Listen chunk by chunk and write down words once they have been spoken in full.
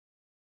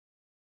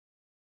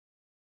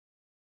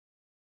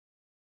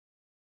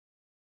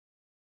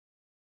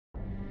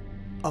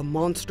A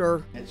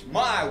monster. It's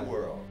my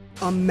world.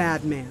 A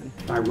madman.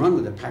 I run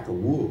with a pack of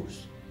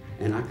wolves,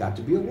 and I got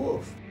to be a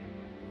wolf.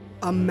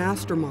 A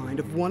mastermind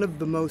of one of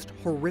the most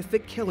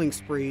horrific killing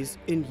sprees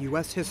in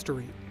U.S.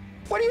 history.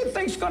 What do you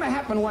think's gonna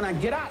happen when I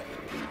get out?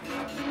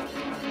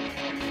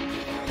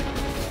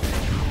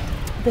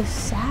 The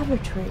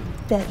savagery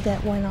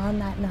that went on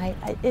that night,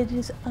 it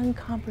is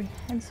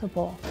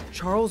incomprehensible.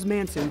 Charles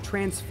Manson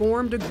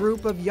transformed a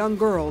group of young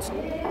girls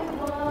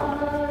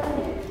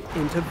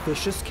into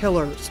vicious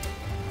killers.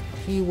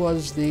 He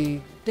was the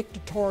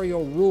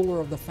dictatorial ruler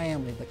of the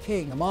family, the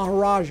king, the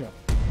Maharaja.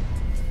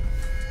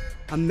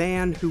 A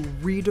man who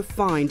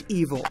redefined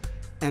evil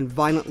and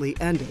violently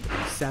ended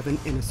 7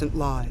 innocent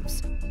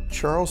lives.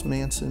 Charles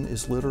Manson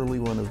is literally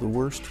one of the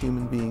worst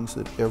human beings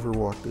that ever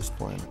walked this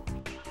planet.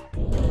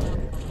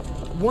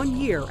 1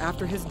 year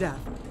after his death,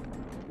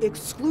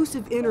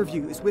 exclusive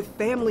interviews with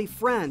family,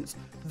 friends,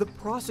 the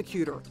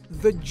prosecutor,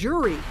 the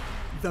jury,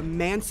 the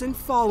Manson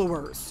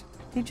followers.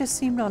 He just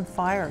seemed on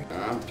fire.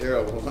 I'm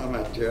terrible. I'm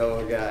a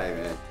terrible guy,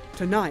 man.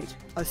 Tonight,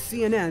 a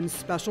CNN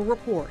special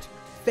report,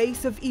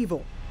 Face of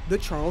Evil, the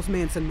Charles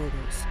Manson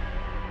murders.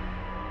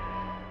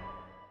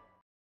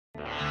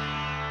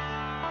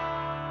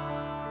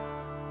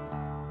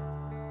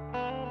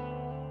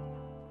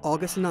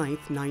 August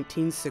 9th,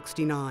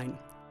 1969.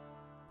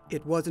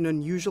 It was an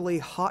unusually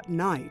hot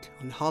night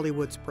on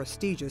Hollywood's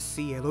prestigious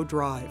Cielo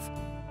Drive.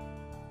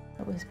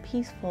 It was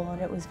peaceful and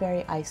it was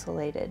very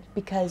isolated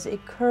because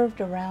it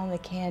curved around the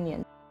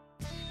canyon.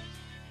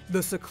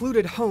 The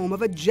secluded home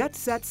of a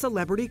jet-set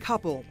celebrity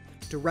couple,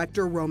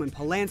 director Roman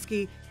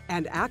Polanski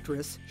and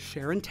actress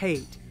Sharon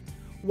Tate.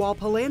 While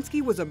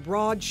Polanski was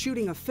abroad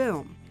shooting a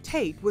film,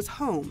 Tate was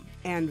home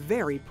and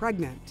very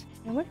pregnant.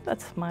 And look at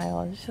that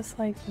smile. It's just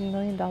like a $1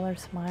 million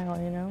smile,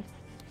 you know?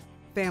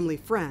 Family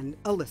friend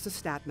Alyssa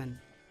Statman.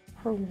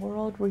 Her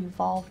world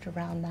revolved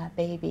around that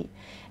baby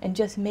and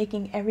just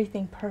making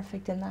everything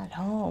perfect in that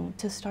home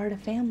to start a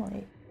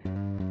family.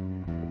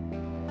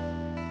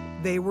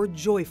 They were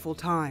joyful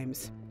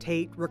times.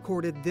 Tate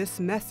recorded this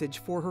message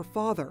for her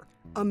father,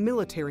 a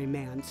military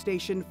man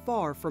stationed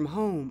far from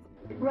home.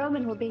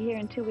 Roman will be here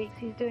in 2 weeks.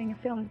 He's doing a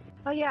film.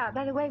 Oh yeah,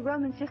 by the way,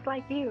 Roman's just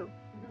like you.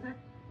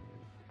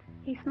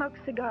 He smokes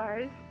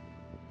cigars.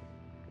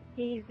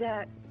 He's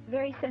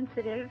very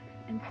sensitive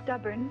and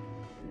stubborn.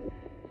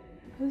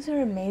 Those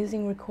are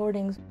amazing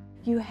recordings.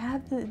 You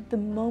have the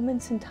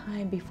moments in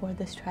time before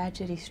this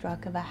tragedy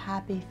struck of a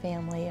happy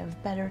family,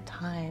 of better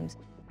times.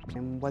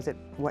 And was it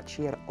what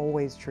she had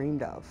always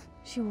dreamed of?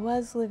 She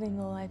was living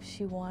the life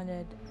she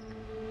wanted.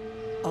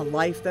 A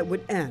life that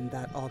would end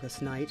that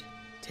August night.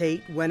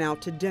 Tate went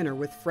out to dinner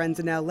with friends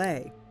in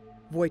L.A.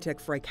 Wojtek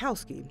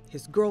Frykowski,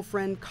 his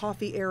girlfriend,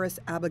 coffee heiress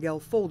Abigail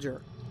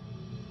Folger,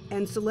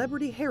 and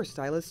celebrity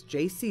hairstylist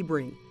Jay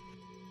Sebring.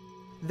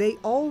 They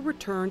all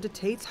returned to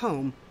Tate's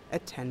home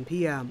at 10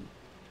 p.m.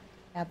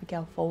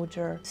 Abigail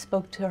Folger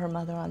spoke to her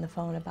mother on the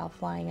phone about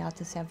flying out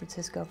to San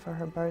Francisco for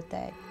her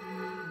birthday.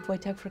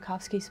 Wojtek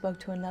Frykowski spoke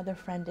to another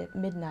friend at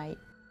midnight.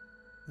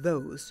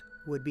 Those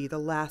would be the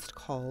last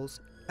calls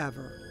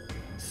ever.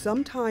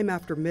 Sometime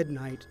after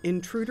midnight,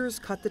 intruders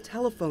cut the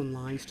telephone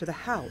lines to the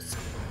house,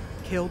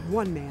 killed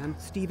one man,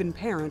 Stephen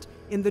Parent,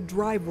 in the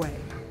driveway,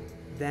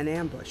 then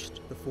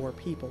ambushed the 4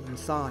 people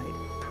inside.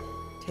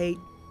 Tate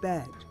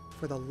begged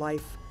for the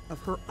life of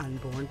her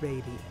unborn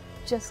baby.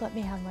 Just let me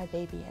have my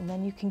baby, and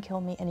then you can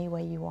kill me any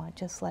way you want.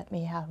 Just let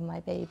me have my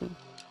baby.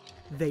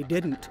 They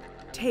didn't.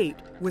 Tate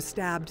was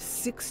stabbed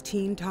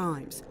 16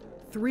 times,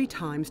 3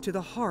 times to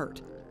the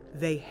heart.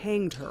 They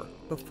hanged her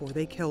before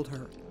they killed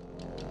her.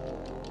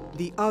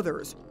 The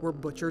others were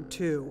butchered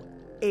too.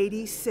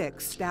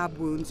 86 stab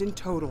wounds in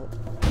total.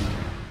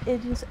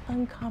 It is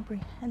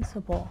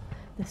incomprehensible,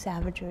 the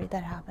savagery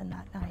that happened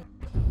that night.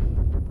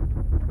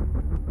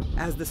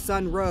 As the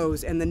sun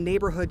rose and the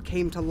neighborhood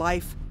came to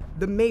life,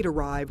 the maid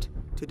arrived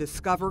to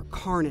discover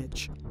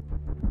carnage.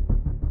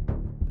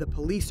 The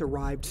police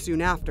arrived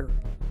soon after.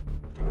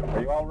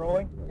 Are you all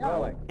rolling? Yeah.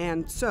 Rolling.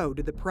 And so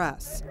did the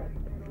press.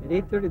 At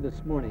 8:30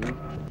 this morning,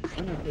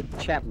 Jonathan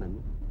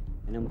Chapman,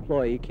 an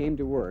employee, came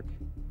to work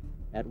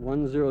at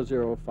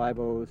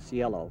 10050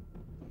 Cielo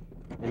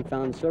and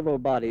found several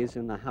bodies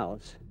in the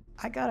house.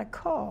 I got a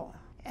call,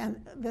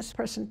 and this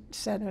person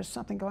said there's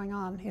something going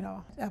on, you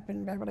know, up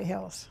in Beverly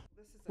Hills.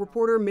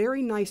 Reporter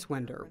Mary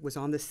Neiswender was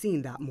on the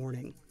scene that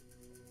morning.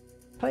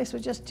 The place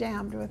was just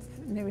jammed with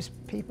news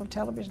people,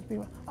 television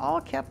people, all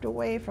kept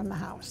away from the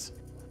house.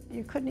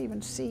 You couldn't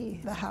even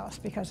see the house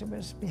because it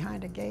was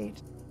behind a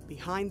gate.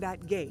 Behind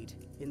that gate,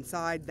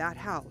 inside that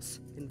house,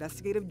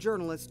 investigative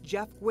journalist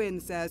Jeff Gwynn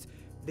says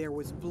there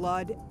was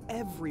blood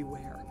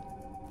everywhere.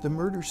 The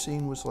murder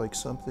scene was like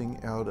something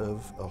out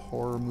of a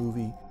horror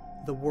movie.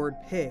 The word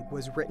pig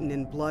was written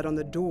in blood on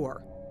the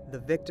door. The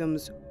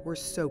victims were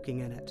soaking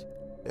in it.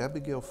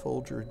 Abigail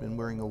Folger had been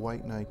wearing a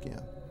white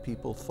nightgown.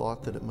 People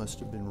thought that it must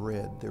have been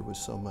red, there was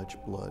so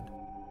much blood.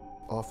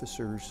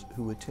 Officers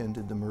who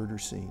attended the murder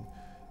scene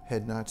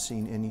had not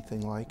seen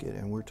anything like it,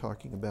 and we're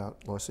talking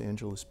about Los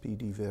Angeles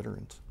PD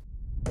veterans.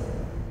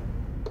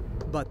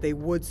 But they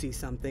would see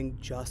something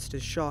just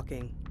as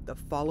shocking the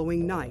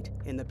following night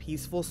in the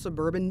peaceful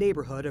suburban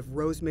neighborhood of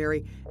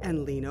Rosemary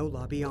and Lino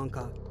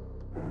LaBianca.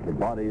 The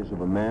bodies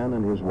of a man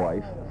and his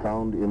wife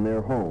found in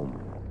their home.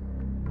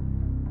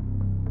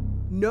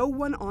 No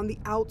one on the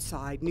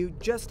outside knew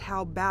just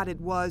how bad it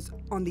was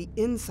on the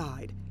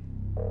inside.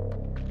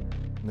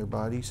 Their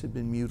bodies had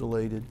been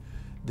mutilated.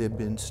 They'd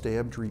been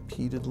stabbed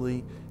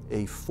repeatedly.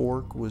 A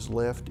fork was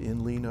left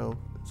in Lino's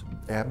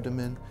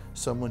abdomen.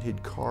 Someone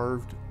had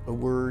carved a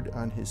word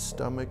on his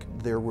stomach.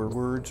 There were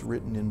words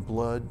written in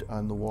blood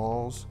on the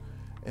walls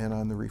and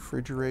on the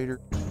refrigerator.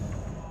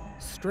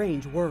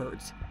 Strange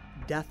words,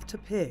 death to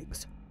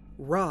pigs,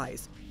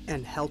 rise,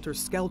 and helter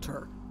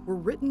skelter were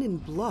written in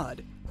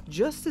blood,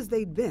 just as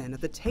they'd been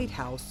at the Tate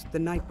house the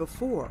night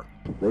before.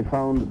 They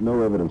found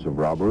no evidence of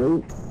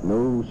robbery,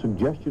 no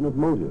suggestion of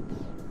motive.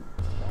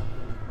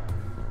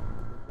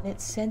 It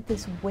sent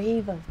this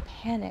wave of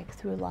panic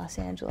through Los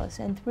Angeles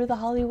and through the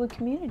Hollywood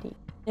community.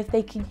 If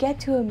they could get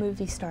to a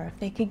movie star, if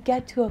they could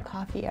get to a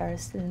coffee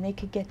artist, then they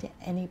could get to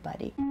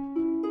anybody.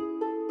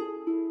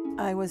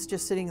 I was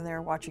just sitting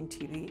there watching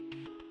TV.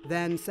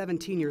 Then,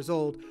 17 years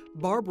old,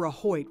 Barbara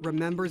Hoyt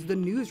remembers the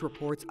news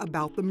reports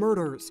about the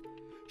murders.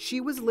 She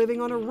was living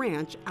on a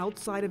ranch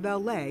outside of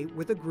LA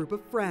with a group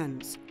of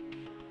friends.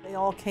 They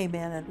all came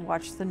in and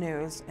watched the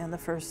news, and the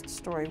first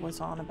story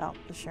was on about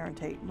the Sharon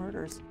Tate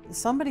murders.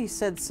 Somebody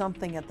said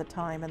something at the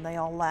time, and they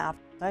all laughed.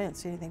 I didn't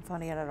see anything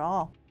funny in it at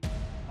all.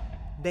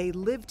 They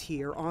lived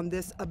here on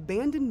this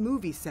abandoned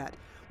movie set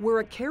where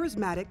a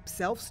charismatic,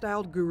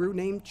 self-styled guru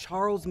named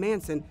Charles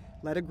Manson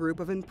led a group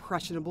of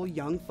impressionable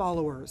young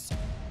followers.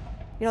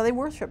 You know, they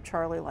worshiped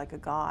Charlie like a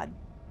god.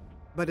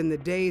 But in the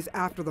days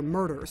after the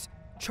murders,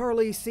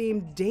 Charlie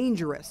seemed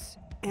dangerous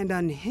and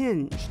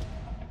unhinged.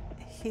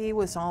 He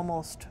was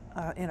almost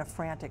in a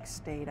frantic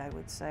state, I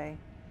would say.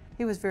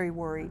 He was very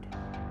worried.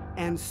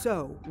 And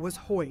so was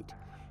Hoyt.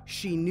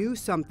 She knew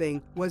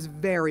something was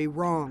very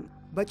wrong,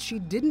 but she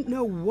didn't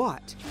know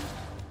what.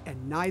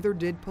 And neither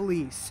did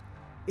police.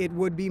 It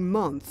would be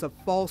months of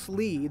false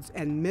leads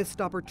and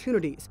missed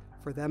opportunities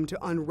for them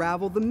to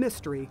unravel the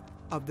mystery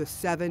of the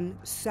 7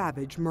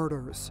 savage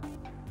murders.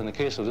 In the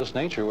case of this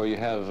nature, where you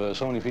have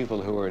so many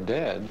people who are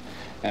dead,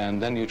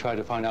 and then you try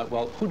to find out,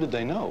 well, who did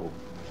they know?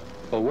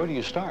 Well, where do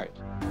you start?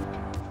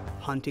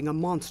 Hunting a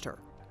monster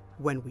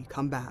when we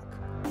come back.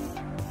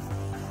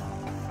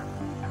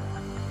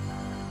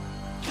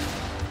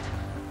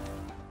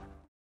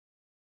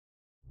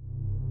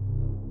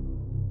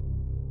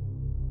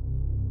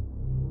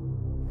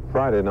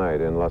 Friday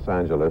night in Los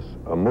Angeles,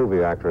 a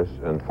movie actress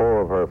and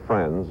 4 of her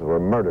friends were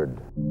murdered.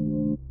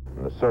 And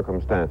the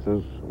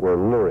circumstances were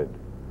lurid.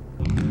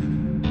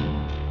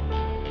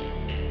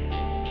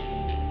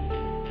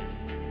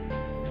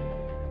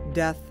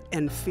 Death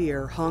and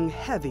fear hung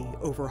heavy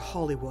over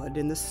Hollywood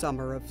in the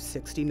summer of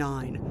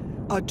 '69.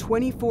 A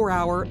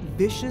 24-hour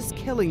vicious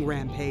killing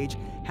rampage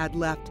had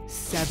left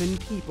 7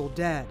 people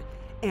dead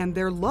and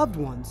their loved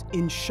ones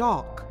in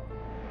shock.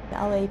 The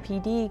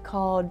LAPD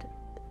called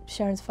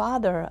Sharon's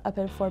father up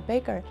at Fort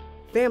Baker.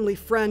 Family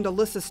friend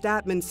Alyssa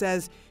Statman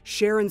says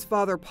Sharon's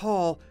father,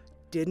 Paul,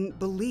 didn't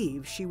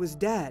believe she was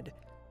dead.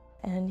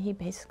 And he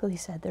basically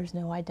said, there's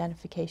no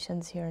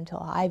identifications here until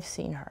I've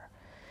seen her.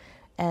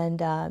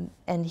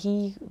 And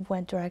he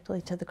went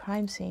directly to the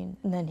crime scene,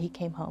 and then he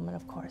came home, and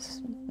of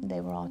course, they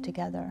were all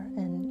together,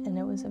 and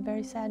it was a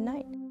very sad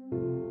night.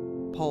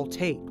 Paul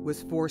Tate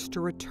was forced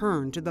to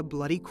return to the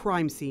bloody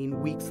crime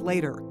scene weeks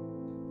later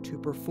to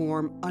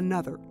perform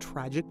another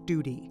tragic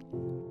duty.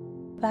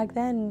 Back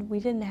then, we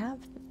didn't have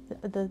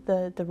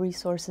the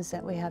resources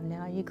that we have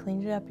now. You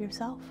cleaned it up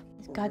yourself.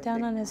 He got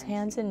down on his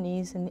hands and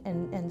knees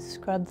and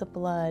scrubbed the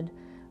blood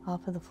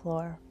off of the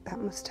floor. That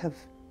must have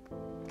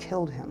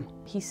killed him.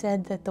 He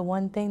said that the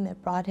one thing that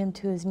brought him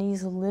to his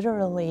knees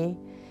literally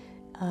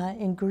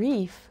in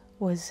grief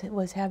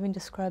was having to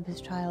scrub his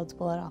child's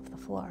blood off the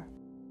floor.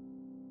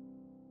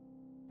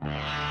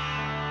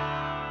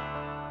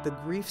 The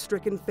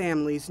grief-stricken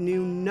families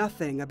knew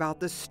nothing about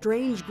the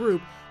strange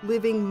group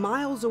living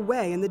miles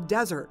away in the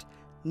desert,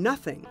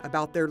 nothing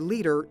about their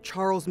leader,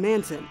 Charles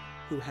Manson,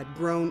 who had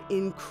grown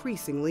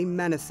increasingly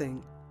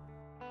menacing.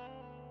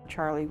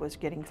 Charlie was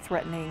getting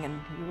threatening,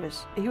 and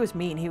he was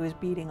mean. He was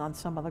beating on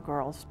some of the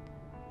girls.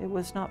 It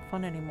was not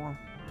fun anymore.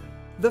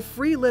 The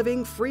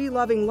free-living,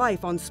 free-loving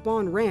life on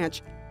Spawn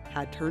Ranch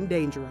had turned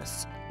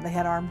dangerous. They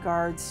had armed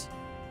guards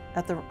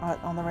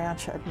on the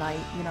ranch at night,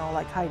 you know,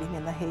 like hiding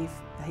in the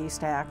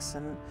haystacks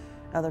and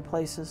other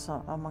places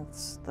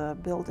amongst the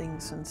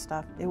buildings and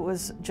stuff. It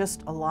was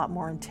just a lot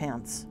more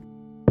intense.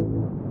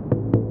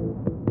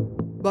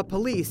 But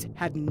police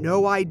had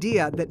no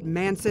idea that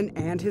Manson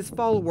and his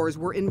followers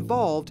were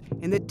involved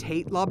in the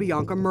Tate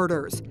LaBianca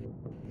murders.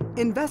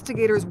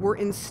 Investigators were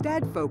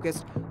instead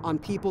focused on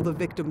people the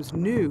victims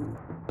knew.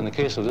 In the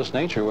case of this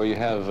nature, where you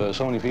have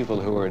so many people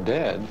who are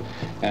dead,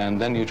 and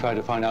then you try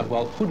to find out,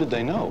 well, who did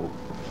they know?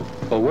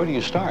 Well, where do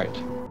you start?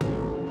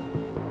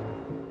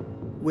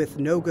 With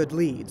no good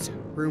leads,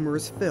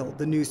 rumors filled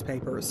the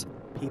newspapers.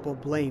 People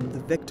blamed the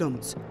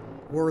victims.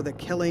 Were the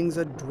killings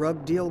a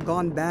drug deal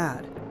gone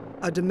bad,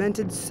 a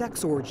demented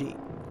sex orgy,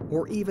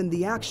 or even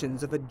the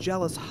actions of a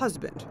jealous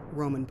husband,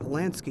 Roman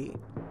Polanski?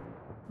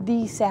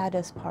 The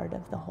saddest part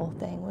of the whole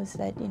thing was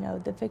that,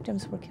 the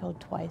victims were killed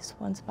twice,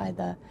 once by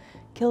the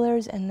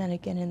killers and then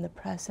again in the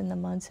press in the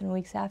months and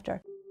weeks after.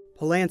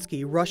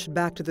 Polanski rushed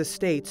back to the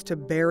States to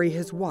bury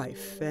his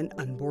wife and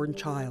unborn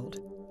child,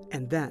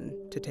 and then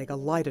to take a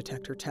lie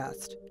detector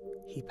test.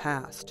 He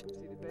passed.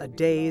 A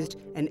dazed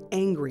and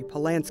angry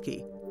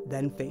Polanski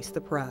then faced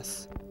the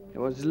press.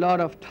 There was a lot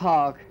of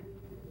talk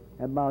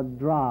about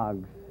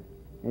drugs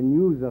and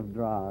use of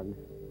drugs.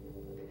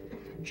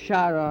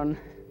 Sharon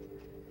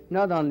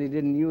not only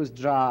didn't use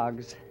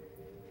drugs,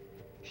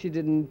 she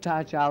didn't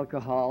touch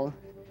alcohol,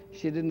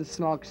 she didn't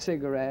smoke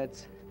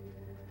cigarettes.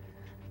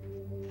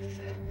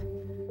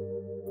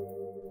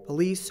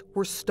 Police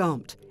were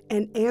stumped,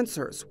 and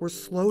answers were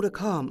slow to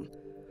come.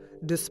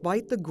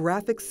 Despite the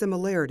graphic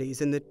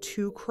similarities in the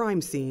two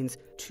crime scenes,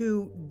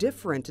 two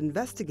different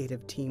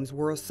investigative teams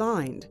were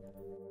assigned.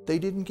 They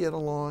didn't get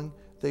along.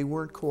 They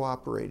weren't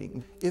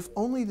cooperating. If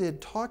only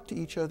they'd talked to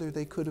each other,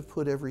 they could have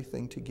put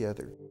everything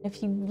together.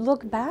 If you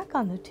look back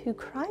on the two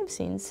crime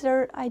scenes,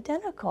 they're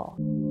identical.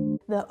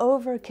 The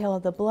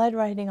overkill, the blood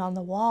writing on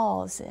the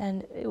walls,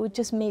 and it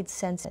just made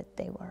sense that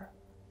they were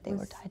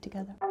tied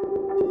together.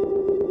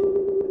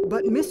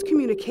 But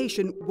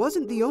miscommunication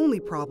wasn't the only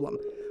problem.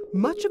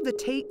 Much of the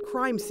Tate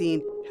crime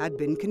scene had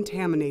been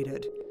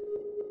contaminated.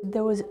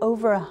 There was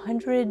over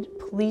 100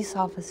 police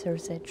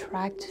officers that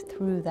tracked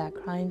through that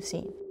crime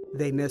scene.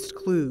 They missed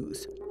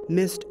clues,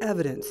 missed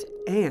evidence,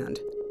 and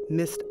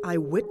missed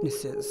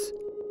eyewitnesses.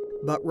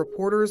 But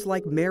reporters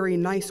like Mary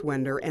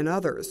Neiswender and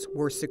others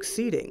were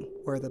succeeding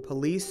where the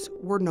police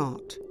were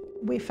not.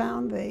 We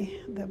found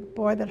the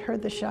boy that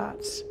heard the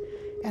shots,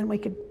 and we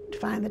could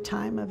find the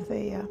time of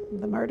the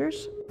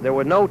murders. There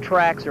were no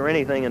tracks or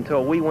anything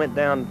until we went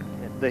down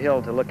the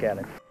hill to look at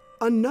it.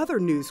 Another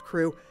news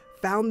crew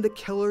found the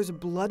killer's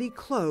bloody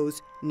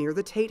clothes near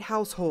the Tate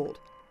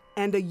household,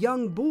 and a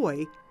young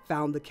boy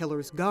found the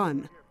killer's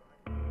gun.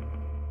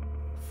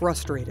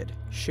 Frustrated,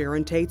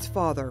 Sharon Tate's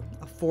father,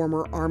 a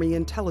former Army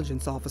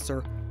intelligence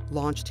officer,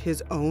 launched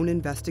his own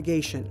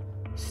investigation,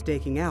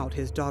 staking out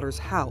his daughter's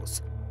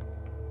house.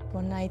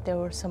 One night there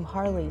were some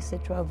Harleys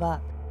that drove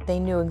up. They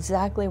knew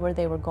exactly where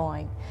they were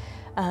going,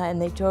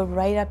 and they drove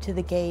right up to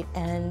the gate,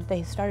 and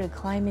they started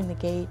climbing the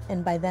gate,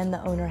 and by then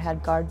the owner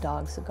had guard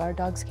dogs. The guard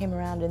dogs came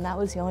around, and that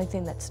was the only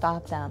thing that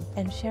stopped them.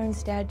 And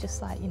Sharon's dad just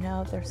thought,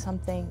 there's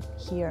something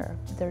here.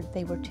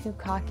 They were too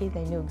cocky.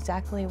 They knew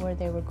exactly where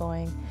they were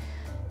going.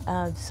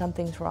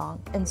 Something's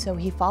wrong. And so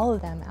he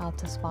followed them out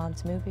to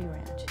Spawn's movie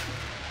ranch.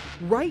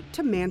 Right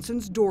to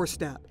Manson's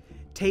doorstep,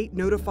 Tate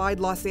notified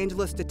Los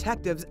Angeles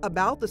detectives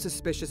about the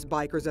suspicious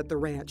bikers at the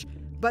ranch,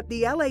 but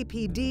the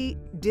LAPD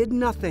did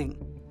nothing.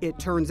 It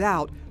turns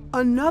out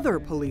another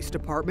police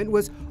department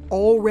was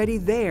already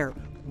there,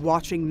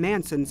 watching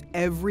Manson's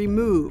every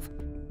move.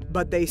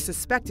 But they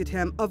suspected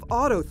him of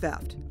auto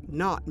theft,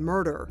 not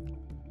murder.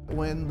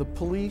 When the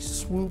police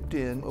swooped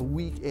in a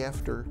week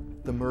after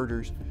the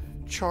murders,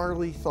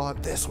 Charlie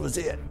thought this was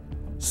it.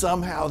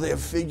 Somehow they've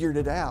figured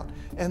it out.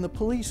 And the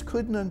police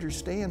couldn't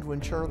understand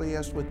when Charlie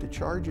asked what the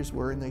charges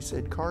were and they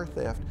said car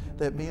theft,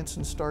 that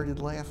Manson started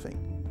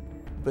laughing.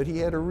 But he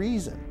had a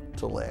reason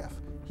to laugh.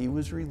 He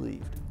was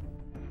relieved.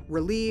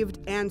 Relieved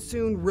and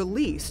soon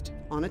released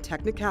on a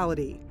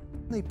technicality.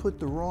 They put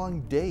the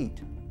wrong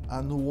date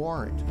on the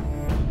warrant,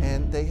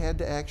 and they had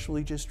to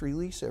actually just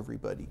release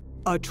everybody.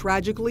 A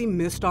tragically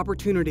missed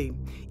opportunity.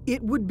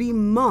 It would be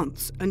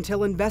months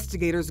until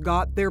investigators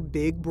got their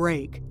big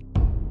break.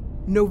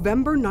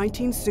 November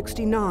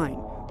 1969,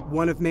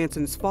 one of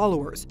Manson's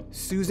followers,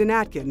 Susan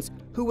Atkins,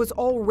 who was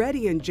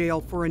already in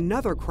jail for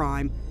another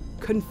crime,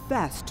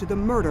 confessed to the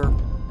murder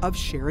of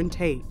Sharon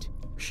Tate.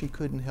 She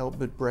couldn't help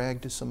but brag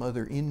to some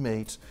other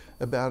inmates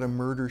about a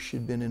murder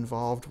she'd been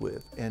involved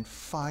with, and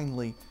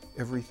finally,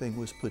 everything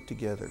was put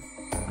together.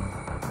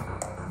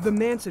 The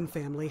Manson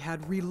family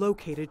had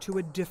relocated to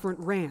a different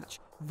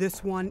ranch,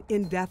 this one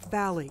in Death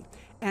Valley,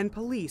 and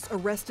police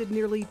arrested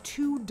nearly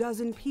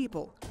 24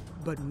 people,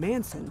 but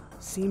Manson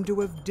seemed to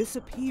have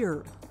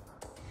disappeared.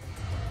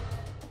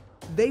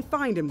 They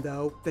find him,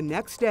 though, the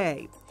next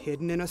day,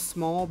 hidden in a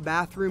small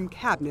bathroom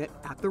cabinet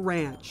at the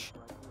ranch.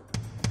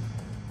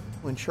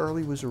 When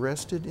Charlie was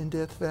arrested in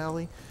Death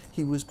Valley,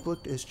 he was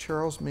booked as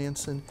Charles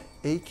Manson,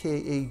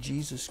 aka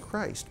Jesus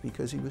Christ,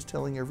 because he was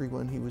telling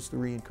everyone he was the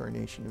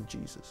reincarnation of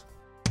Jesus.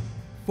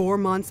 4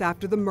 months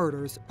after the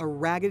murders, a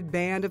ragged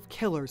band of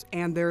killers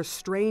and their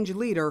strange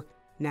leader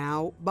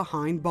now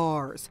behind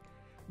bars.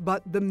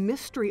 But the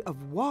mystery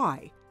of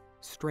why,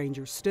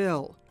 stranger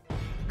still.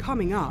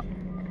 Coming up,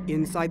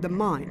 inside the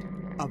mind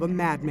of a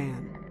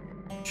madman.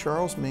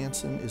 Charles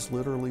Manson is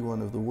literally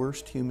one of the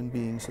worst human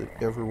beings that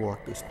ever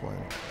walked this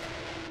planet.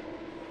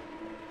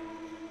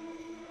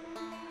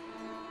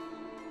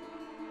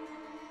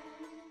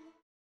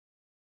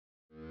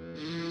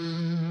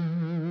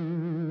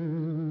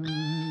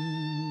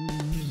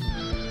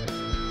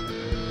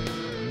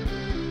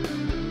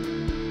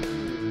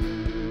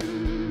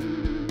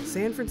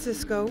 San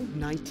Francisco,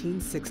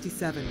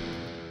 1967.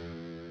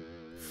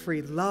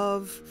 Free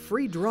love,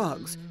 free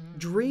drugs,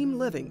 dream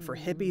living for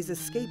hippies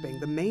escaping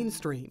the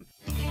mainstream.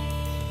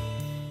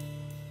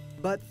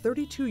 But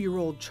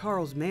 32-year-old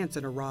Charles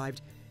Manson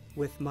arrived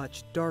with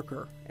much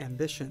darker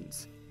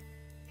ambitions.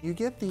 You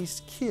get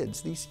these kids,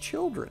 these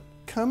children,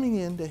 coming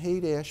in to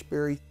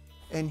Haight-Ashbury,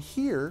 and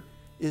here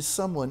is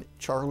someone,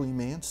 Charlie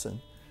Manson,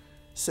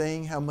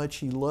 saying how much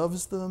he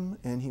loves them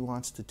and he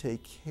wants to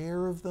take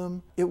care of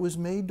them. It was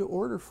made to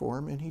order for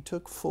him, and he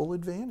took full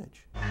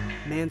advantage.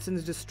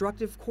 Manson's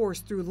destructive course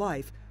through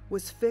life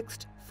was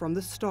fixed from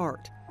the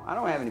start. I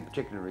don't have any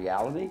particular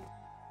reality.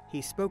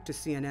 He spoke to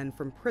CNN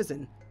from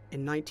prison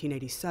in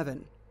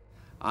 1987.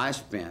 I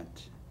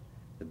spent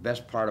the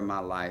best part of my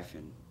life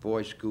in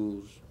boys'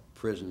 schools,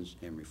 prisons,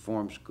 and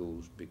reform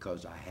schools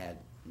because I had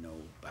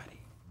nobody.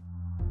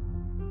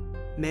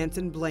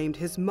 Manson blamed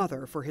his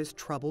mother for his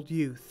troubled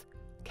youth.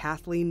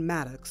 Kathleen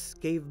Maddox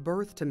gave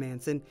birth to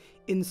Manson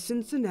in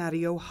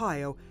Cincinnati,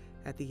 Ohio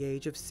at the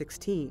age of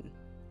 16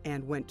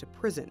 and went to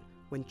prison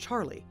when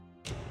Charlie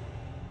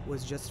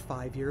was just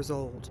 5 years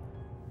old.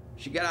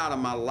 She got out of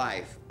my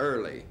life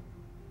early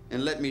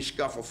and let me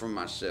scuffle for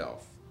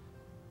myself.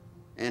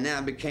 And then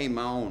I became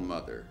my own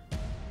mother.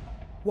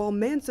 While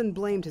Manson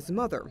blamed his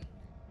mother,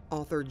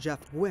 author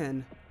Jeff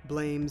Wynne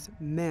blames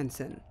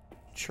Manson.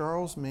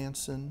 Charles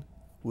Manson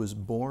was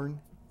born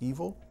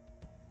evil.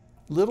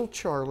 Little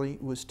Charlie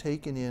was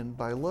taken in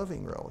by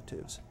loving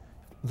relatives.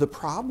 The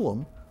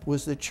problem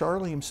was that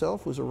Charlie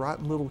himself was a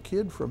rotten little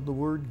kid from the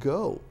word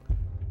go.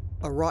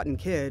 A rotten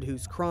kid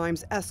whose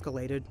crimes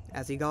escalated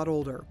as he got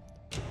older.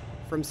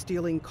 From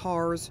stealing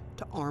cars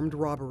to armed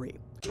robbery.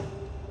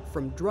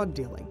 From drug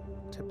dealing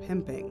to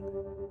pimping.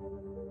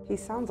 He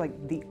sounds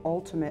like the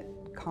ultimate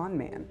con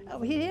man.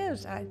 Oh, he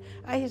is.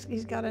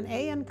 He's got an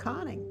A in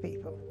conning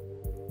people.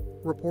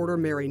 Reporter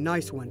Mary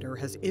Nicewinder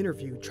has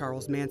interviewed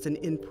Charles Manson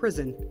in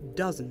prison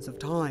dozens of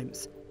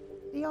times.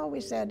 He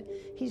always said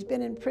he's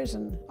been in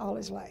prison all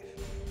his life.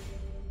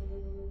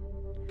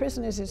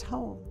 Prison is his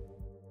home.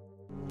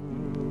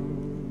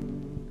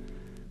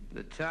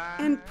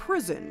 And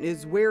prison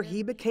is where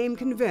he became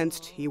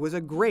convinced he was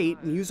a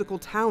great musical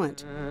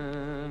talent.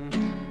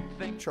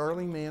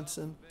 Charlie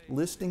Manson,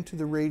 listening to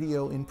the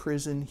radio in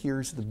prison,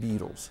 hears the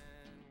Beatles.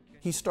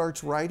 He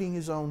starts writing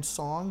his own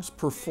songs,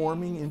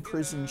 performing in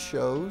prison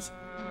shows.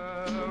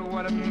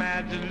 What a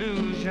mad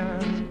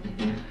delusion,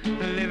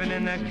 living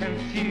in that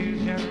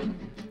confusion.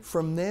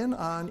 From then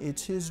on,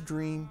 it's his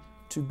dream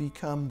to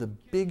become the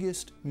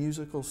biggest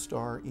musical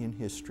star in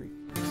history.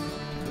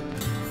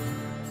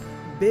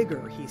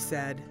 Bigger, he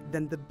said,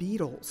 than the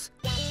Beatles.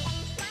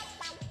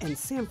 And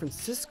San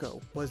Francisco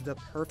was the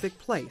perfect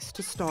place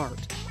to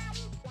start.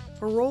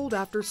 Paroled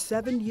after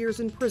 7 years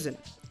in prison,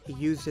 he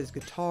used his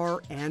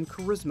guitar and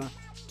charisma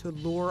to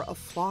lure a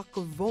flock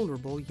of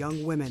vulnerable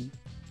young women.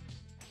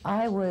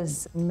 I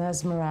was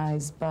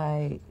mesmerized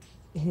by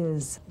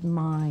his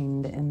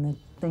mind and the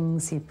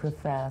things he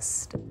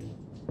professed.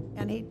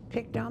 And he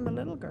picked on the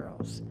little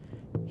girls.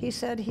 He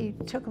said he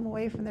took them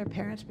away from their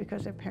parents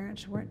because their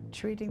parents weren't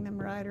treating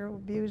them right or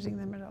abusing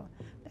them at all.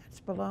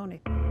 That's baloney.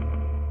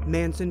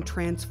 Manson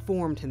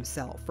transformed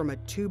himself from a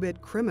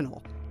two-bit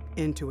criminal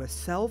into a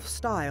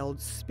self-styled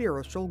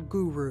spiritual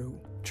guru.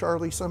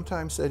 Charlie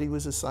sometimes said he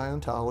was a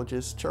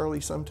Scientologist.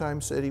 Charlie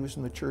sometimes said he was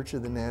in the Church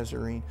of the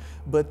Nazarene.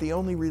 But the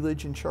only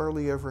religion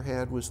Charlie ever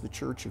had was the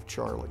Church of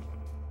Charlie.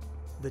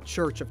 The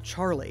Church of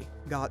Charlie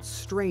got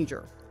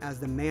stranger as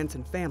the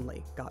Manson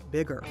family got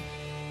bigger,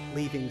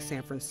 leaving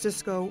San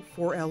Francisco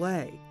for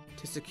LA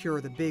to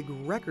secure the big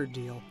record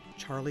deal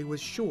Charlie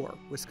was sure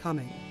was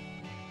coming.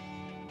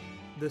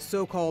 The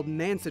so-called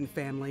Manson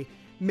family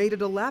made a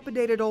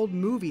dilapidated old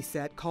movie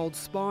set called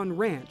Spahn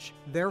Ranch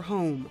their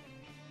home.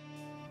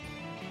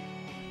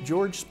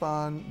 George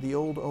Spahn, the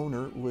old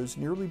owner, was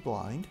nearly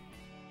blind.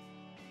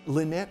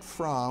 Lynette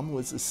Fromm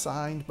was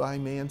assigned by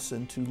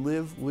Manson to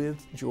live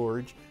with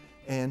George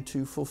and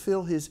to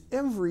fulfill his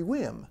every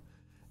whim.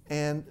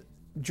 And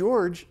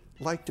George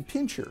liked to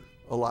pinch her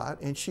a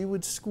lot, and she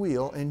would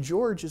squeal, and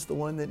George is the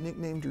one that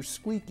nicknamed her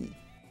Squeaky.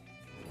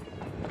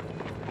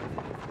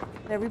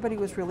 Everybody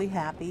was really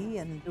happy,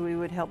 and we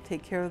would help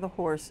take care of the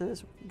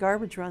horses.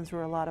 Garbage runs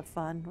were a lot of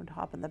fun. We'd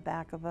hop in the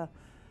back of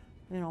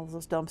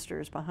those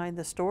dumpsters behind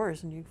the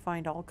stores, and you'd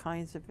find all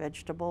kinds of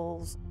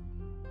vegetables.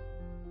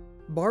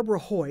 Barbara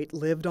Hoyt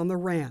lived on the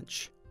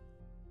ranch.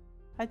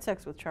 I had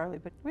sex with Charlie,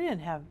 but we didn't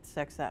have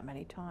sex that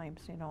many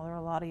times. There were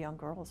a lot of young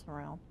girls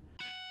around.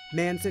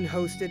 Manson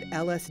hosted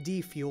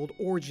LSD-fueled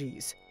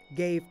orgies,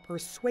 gave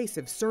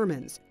persuasive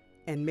sermons,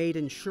 and made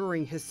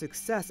ensuring his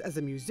success as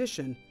a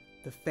musician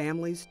the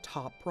family's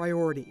top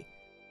priority.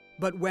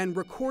 But when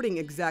recording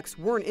execs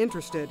weren't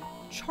interested,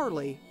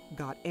 Charlie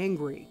got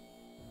angry.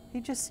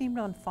 He just seemed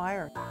on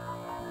fire.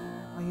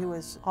 He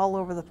was all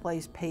over the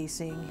place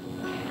pacing.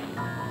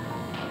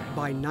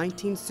 By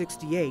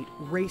 1968,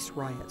 race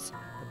riots,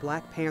 the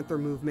Black Panther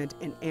movement,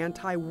 and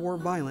anti-war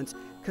violence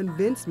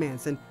convinced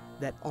Manson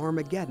that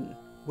Armageddon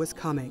was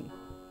coming.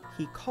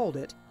 He called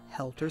it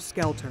Helter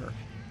Skelter.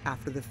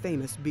 after the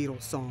famous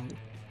Beatles song.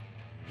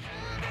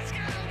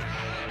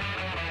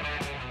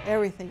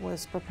 Everything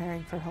was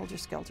preparing for Helter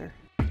Skelter.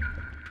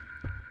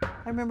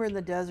 I remember in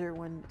the desert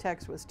when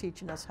Tex was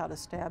teaching us how to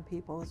stab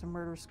people as a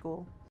murder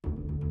school.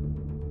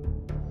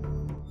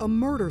 A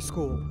murder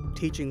school,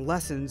 teaching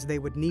lessons they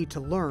would need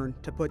to learn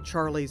to put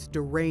Charlie's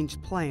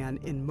deranged plan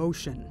in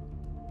motion.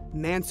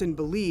 Manson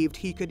believed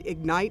he could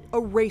ignite a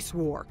race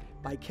war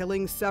by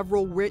killing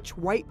several rich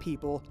white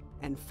people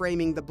and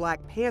framing the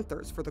Black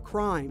Panthers for the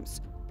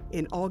crimes.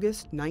 In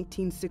August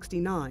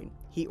 1969,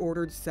 he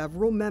ordered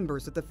several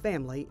members of the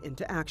family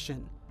into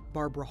action.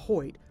 Barbara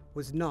Hoyt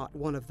was not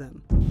one of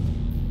them.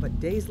 But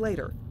days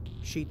later,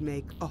 she'd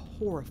make a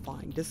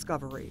horrifying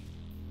discovery.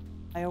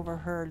 I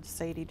overheard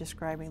Sadie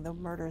describing the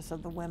murders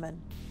of the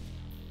women.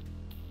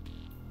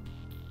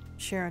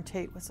 Sharon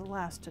Tate was the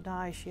last to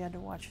die. She had to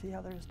watch the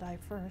others die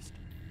first.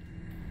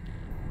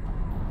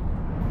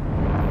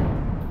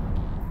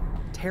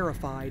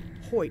 Terrified,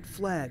 Hoyt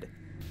fled.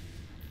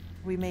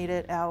 We made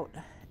it out,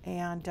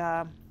 and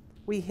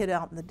we hid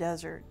out in the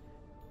desert.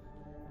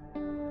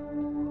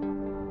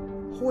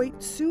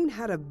 Hoyt soon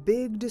had a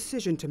big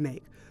decision to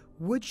make.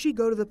 Would she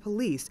go to the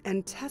police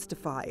and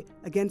testify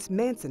against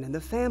Manson and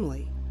the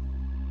family?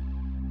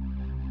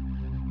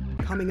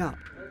 Coming up,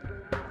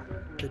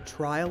 the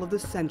trial of the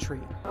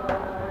century,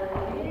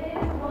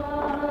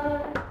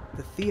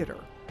 the theater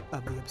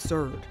of the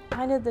absurd.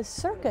 Kind of the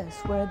circus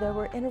where there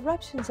were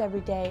interruptions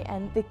every day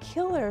and the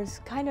killers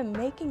kind of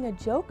making a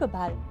joke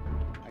about it.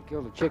 I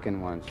killed a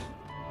chicken once.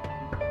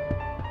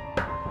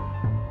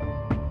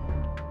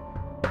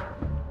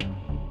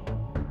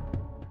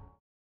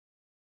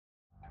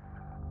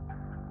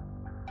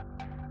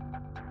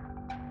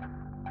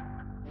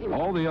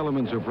 All the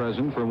elements are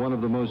present for one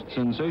of the most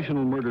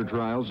sensational murder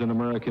trials in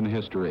American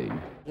history.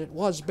 It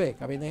was big.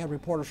 I mean, they had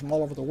reporters from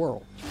all over the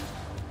world.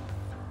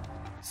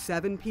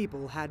 7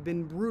 people had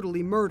been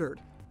brutally murdered.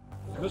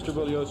 Mr.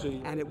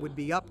 Bugliosi. And it would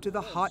be up to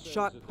the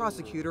hotshot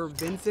prosecutor,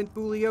 Vincent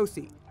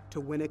Bugliosi, to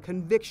win a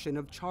conviction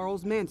of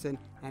Charles Manson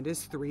and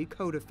his 3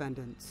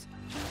 co-defendants.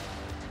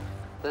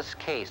 This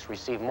case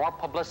received more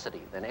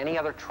publicity than any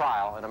other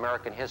trial in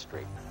American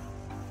history.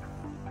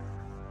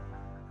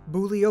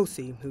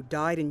 Bugliosi, who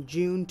died in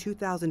June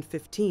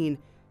 2015,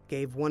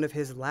 gave one of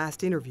his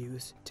last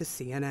interviews to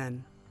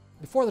CNN.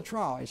 Before the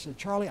trial, I said,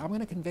 Charlie, I'm going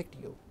to convict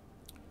you.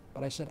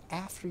 But I said,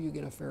 after you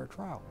get a fair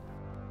trial.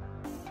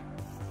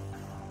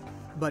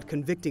 But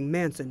convicting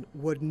Manson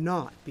would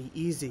not be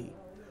easy.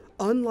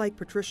 Unlike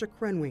Patricia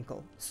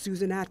Krenwinkel,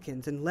 Susan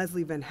Atkins, and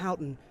Leslie Van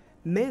Houten,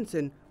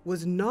 Manson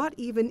was not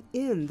even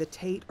in the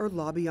Tate or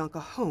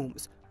LaBianca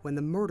homes when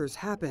the murders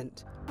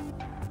happened.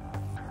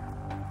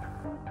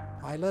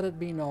 I let it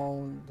be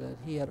known that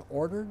he had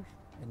ordered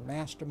and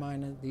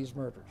masterminded these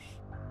murders.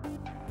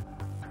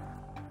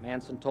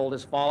 Manson told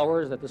his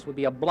followers that this would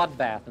be a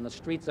bloodbath in the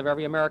streets of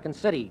every American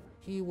city.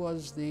 He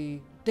was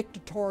the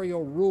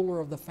dictatorial ruler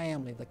of the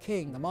family, the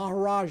king, the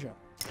Maharaja,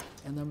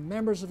 and the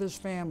members of his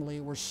family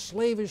were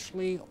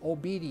slavishly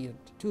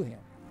obedient to him.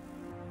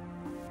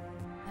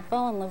 I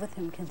fall in love with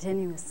him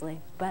continuously,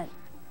 but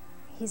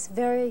he's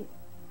very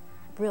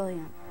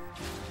brilliant.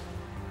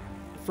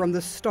 From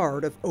the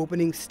start of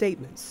opening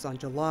statements on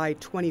July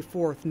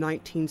 24,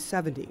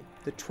 1970,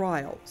 the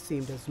trial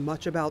seemed as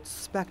much about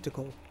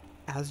spectacle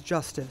as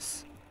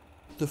justice.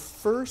 The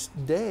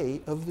first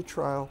day of the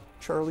trial,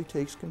 Charlie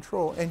takes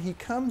control, and he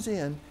comes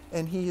in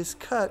and he is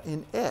cut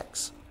an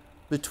X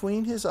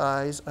between his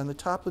eyes on the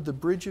top of the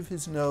bridge of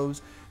his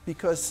nose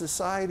because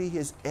society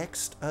has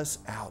X'd us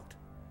out.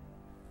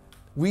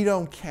 We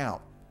don't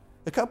count.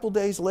 A couple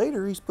days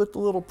later, he's put the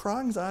little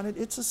prongs on it.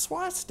 It's a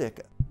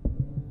swastika.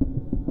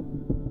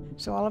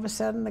 So all of a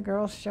sudden, the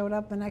girls showed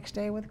up the next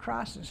day with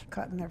crosses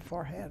cut in their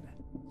forehead.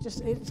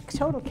 It's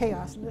total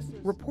chaos.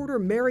 Reporter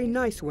Mary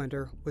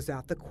Neiswender was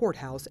at the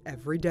courthouse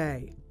every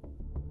day.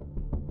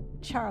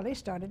 Charlie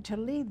started to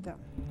lead them.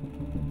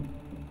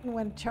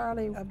 When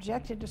Charlie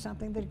objected to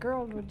something, the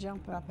girls would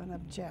jump up and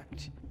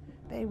object.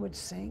 They would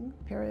sing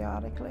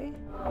periodically.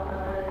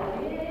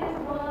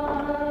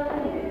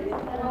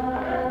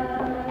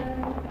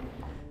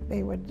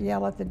 They would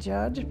yell at the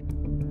judge.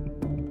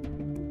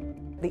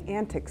 The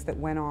antics that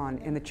went on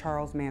in the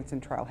Charles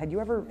Manson trial, had you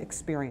ever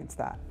experienced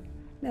that?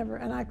 Never,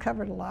 and I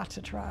covered lots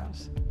of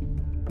trials.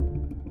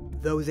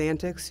 Those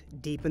antics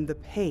deepened the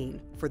pain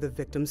for the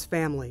victims'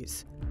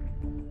 families.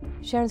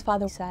 Sharon's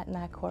father sat in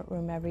that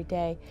courtroom every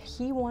day.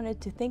 He wanted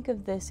to think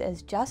of this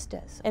as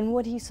justice, and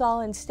what he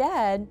saw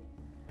instead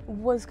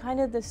was kind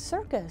of the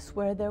circus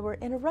where there were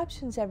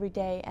interruptions every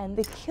day and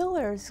the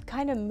killers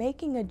kind of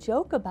making a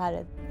joke about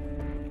it.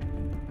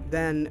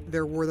 Then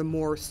there were the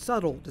more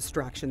subtle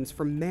distractions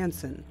from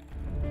Manson.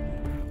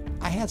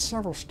 I had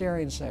several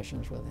staring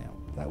sessions with him.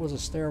 That was a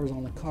stare was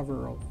on the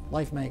cover of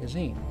Life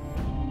magazine.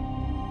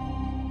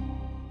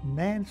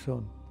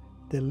 Manson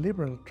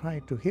deliberately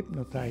tried to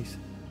hypnotize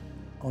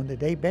on a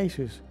day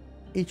basis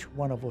each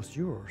one of us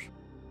jurors.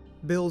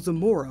 Bill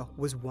Zamora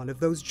was one of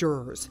those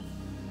jurors.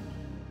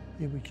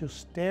 He was just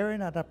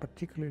staring at that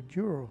particular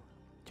juror,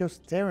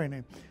 just staring at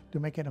him to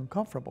make it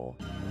uncomfortable.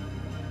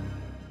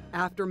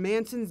 After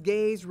Manson's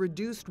gaze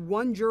reduced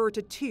one juror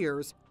to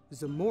tears,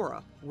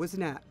 Zamora was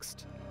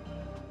next.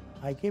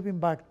 I gave him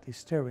back the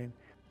steering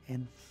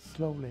and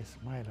slowly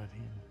smiled at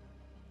him.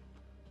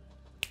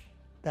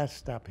 That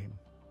stopped him.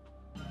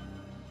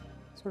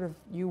 Sort of,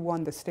 you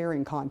won the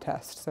staring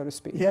contest, so to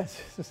speak.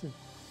 Yes.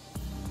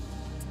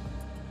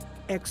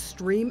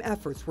 Extreme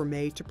efforts were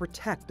made to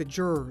protect the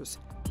jurors.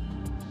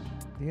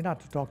 You're not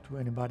to talk to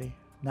anybody,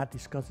 not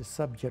discuss the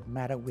subject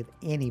matter with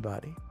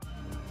anybody.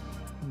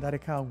 On that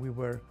account, we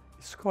were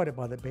escorted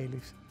by the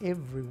bailiffs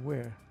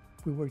everywhere.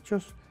 We were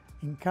just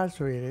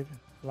incarcerated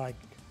like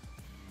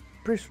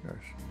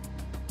prisoners.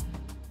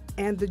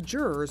 And the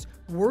jurors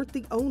weren't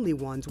the only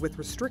ones with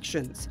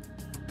restrictions.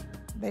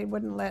 They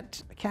wouldn't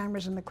let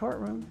cameras in the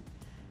courtroom,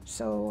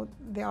 so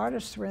the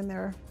artists were in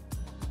there.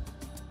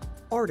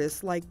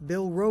 Artists like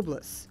Bill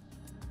Robles.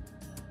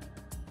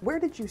 Where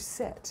did you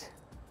sit?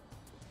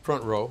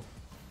 Front row.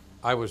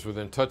 I was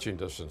within touching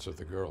distance of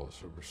the girls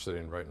who were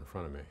sitting right in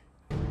front of me.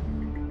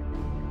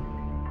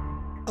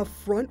 A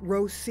front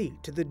row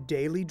seat to the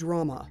daily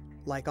drama,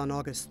 like on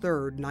August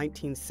 3rd,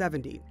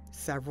 1970,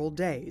 several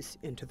days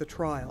into the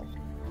trial.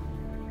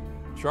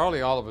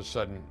 Charlie all of a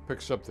sudden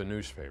picks up the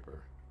newspaper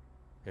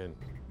and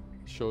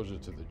shows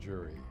it to the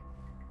jury.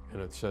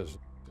 And it says,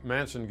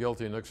 Manson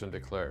guilty, Nixon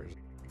declares.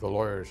 The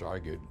lawyers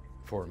argued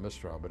for a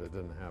mistrial, but it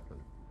didn't happen.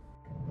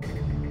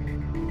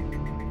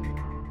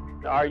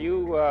 Are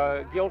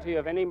you guilty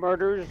of any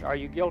murders? Are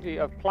you guilty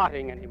of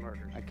plotting any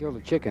murders? I killed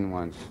a chicken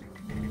once.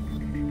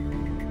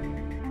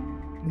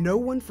 No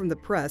one from the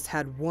press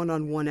had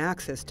one-on-one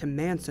access to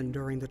Manson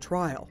during the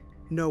trial.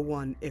 No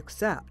one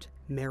except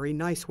Mary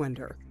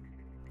Neiswender,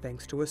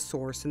 thanks to a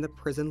source in the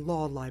prison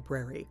law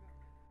library.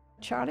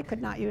 Charlie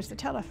could not use the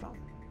telephone.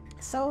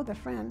 So the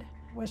friend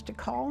was to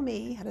call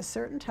me at a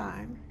certain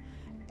time,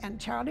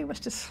 and Charlie was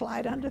to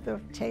slide under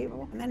the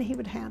table, and then he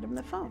would hand him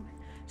the phone.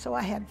 So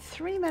I had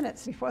 3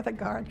 minutes before the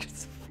guard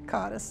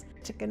caught us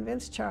to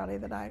convince Charlie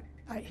that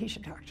he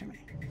should talk to me.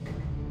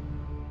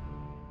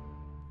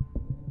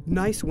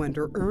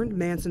 Neiswender earned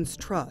Manson's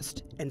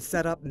trust and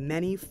set up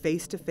many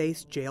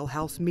face-to-face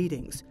jailhouse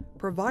meetings,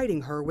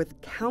 providing her with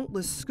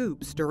countless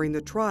scoops during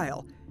the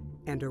trial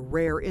and a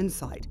rare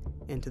insight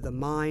into the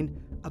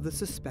mind of the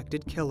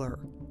suspected killer.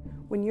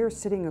 When you're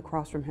sitting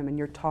across from him and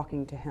you're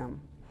talking to him,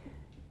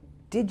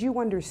 did you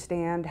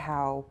understand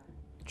how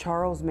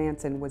Charles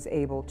Manson was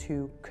able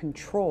to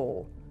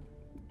control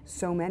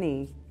so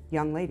many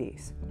young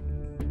ladies?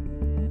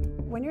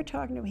 When you're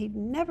talking to him, he'd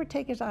never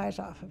take his eyes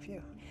off of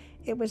you.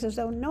 It was as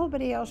though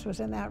nobody else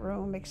was in that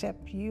room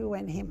except you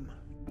and him.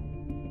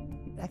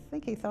 I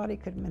think he thought he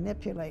could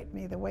manipulate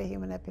me the way he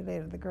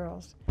manipulated the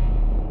girls.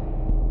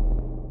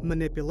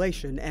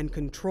 Manipulation and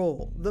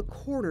control, the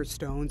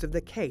cornerstones of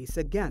the case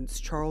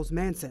against Charles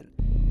Manson.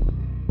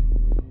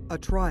 A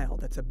trial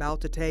that's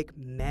about to take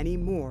many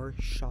more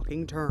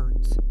shocking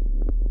turns.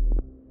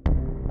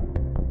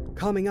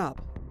 Coming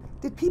up.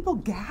 Did people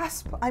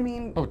gasp? I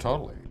mean... Oh,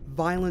 totally.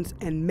 Violence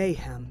and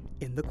mayhem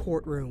in the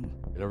courtroom.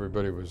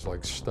 Everybody was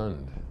like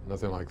stunned.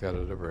 Nothing like that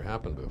had ever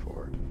happened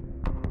before.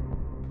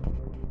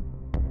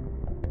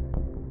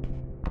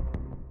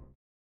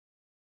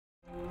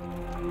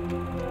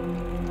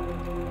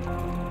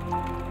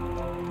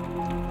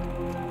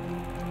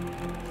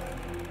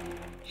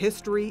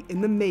 History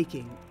in the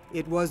making.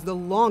 It was the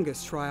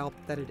longest trial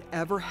that had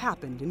ever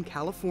happened in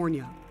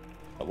California.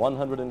 The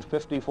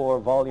 154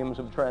 volumes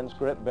of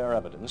transcript bear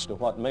evidence to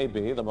what may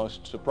be the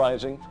most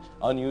surprising,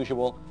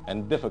 unusual,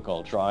 and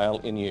difficult trial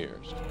in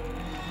years.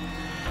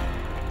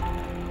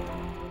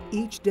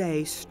 Each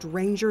day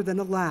stranger than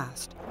the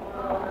last.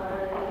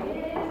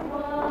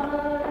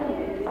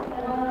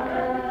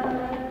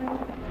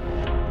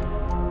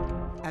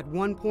 At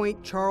one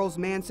point, Charles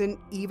Manson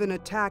even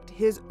attacked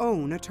his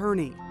own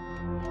attorney.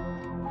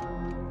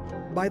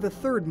 By the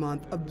third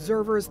month,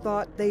 observers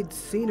thought they'd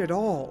seen it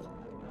all.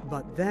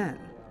 But then...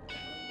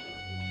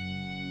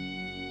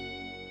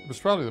 It was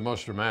probably the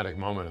most dramatic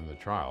moment in the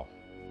trial.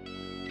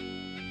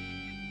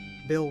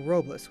 Bill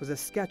Robles was a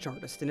sketch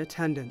artist in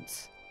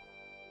attendance.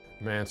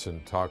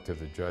 Manson talked to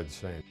the judge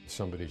saying,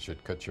 somebody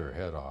should cut your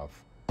head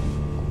off.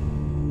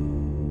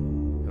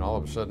 And all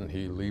of a sudden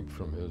he leaped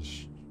from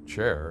his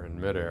chair in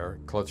midair,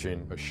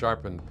 clutching a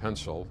sharpened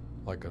pencil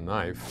like a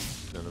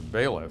knife, and a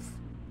bailiff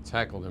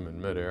tackled him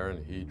in midair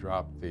and he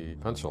dropped the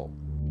pencil.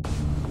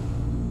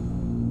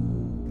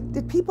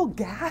 Did people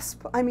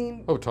gasp? I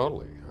mean... Oh,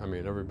 totally. I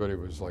mean, everybody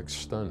was like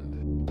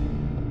stunned.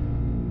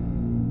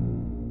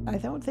 I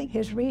don't think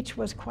his reach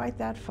was quite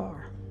that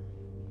far,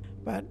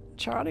 but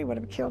Charlie would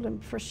have killed him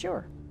for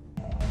sure.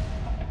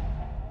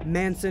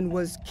 Manson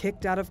was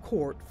kicked out of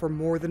court for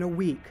more than a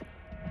week.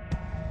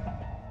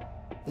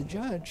 The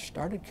judge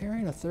started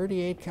carrying a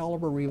 .38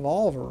 caliber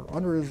revolver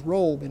under his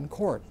robe in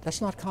court.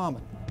 That's not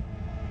common.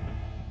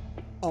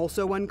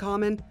 Also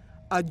uncommon,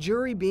 a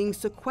jury being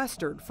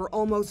sequestered for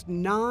almost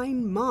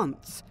 9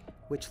 months,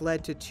 which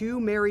led to 2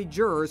 married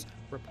jurors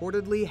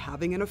reportedly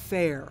having an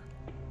affair.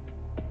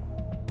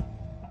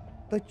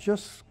 They're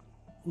just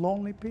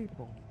lonely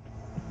people.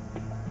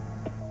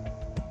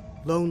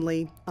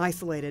 Lonely,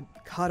 isolated,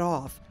 cut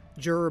off,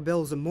 juror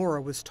Bill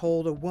Zamora was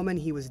told a woman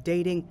he was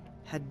dating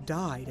had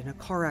died in a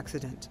car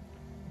accident.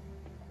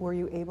 Were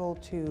you able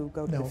to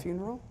go to the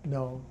funeral?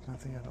 No,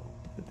 nothing at all.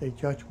 The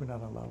judge would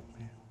not allow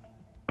me.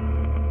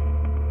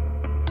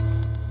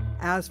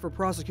 As for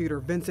prosecutor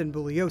Vincent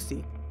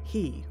Bugliosi,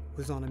 he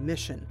was on a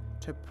mission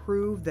to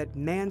prove that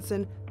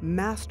Manson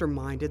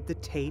masterminded the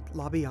Tate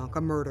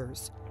LaBianca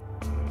murders.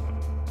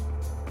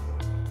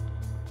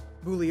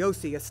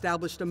 Bugliosi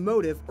established a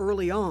motive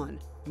early on.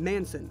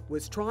 Manson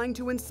was trying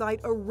to incite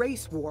a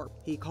race war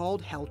he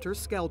called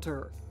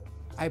helter-skelter.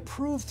 I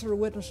proved through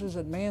witnesses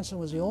that Manson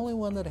was the only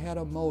one that had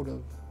a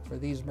motive for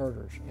these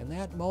murders, and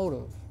that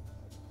motive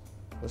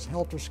was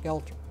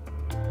helter-skelter.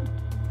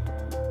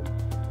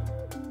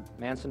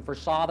 Manson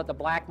foresaw that the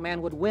black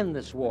man would win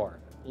this war.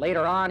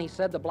 Later on, he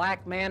said the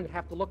black man would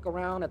have to look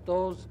around at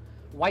those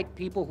white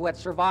people who had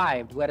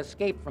survived, who had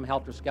escaped from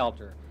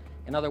helter-skelter.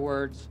 In other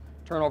words,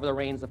 turn over the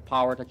reins of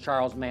power to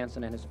Charles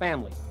Manson and his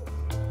family.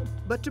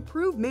 But to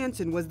prove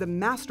Manson was the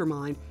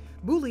mastermind,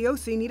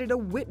 Bugliosi needed a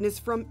witness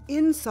from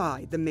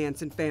inside the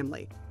Manson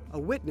family, a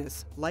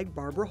witness like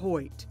Barbara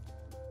Hoyt.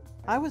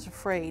 I was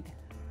afraid.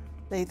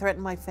 They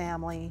threatened my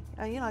family.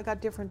 I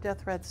got different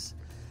death threats,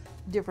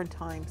 different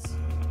times.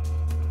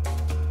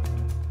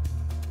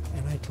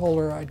 And I told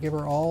her I'd give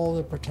her all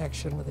the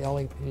protection with the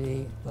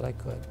LAPD that I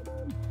could.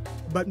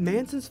 But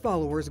Manson's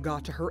followers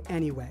got to her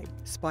anyway,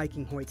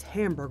 spiking Hoyt's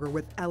hamburger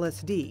with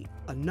LSD,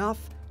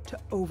 enough to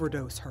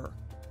overdose her.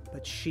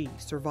 But she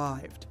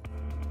survived.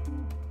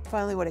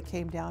 Finally, what it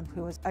came down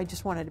to was I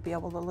just wanted to be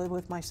able to live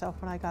with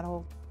myself when I got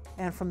old.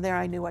 And from there,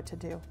 I knew what to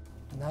do.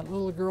 And that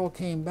little girl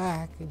came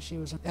back, and she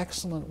was an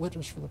excellent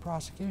witness for the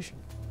prosecution.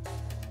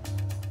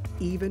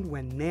 Even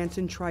when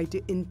Manson tried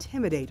to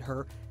intimidate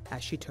her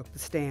as she took the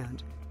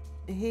stand.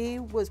 He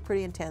was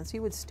pretty intense. He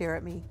would stare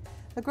at me.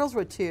 The girls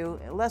would too.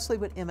 Leslie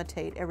would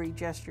imitate every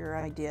gesture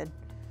I did.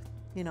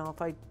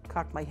 If I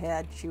cocked my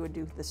head, she would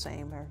do the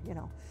same. Or,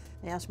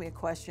 they asked me a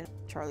question.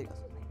 Charlie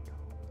goes,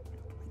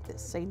 like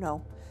this, say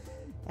no.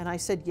 And I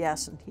said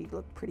yes, and he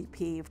looked pretty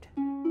peeved.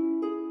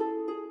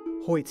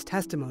 Hoyt's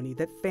testimony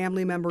that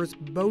family members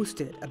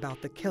boasted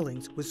about the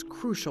killings was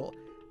crucial,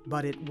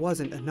 but it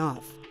wasn't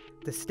enough.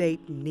 The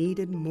state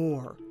needed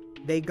more.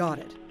 They got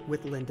it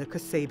with Linda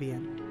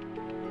Kasabian.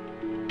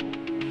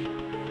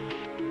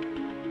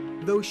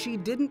 Though she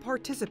didn't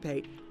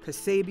participate,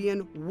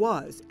 Kasabian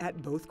was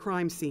at both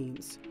crime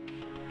scenes.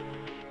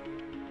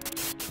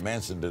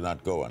 Manson did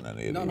not go on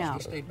any of these. No, he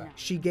stayed back.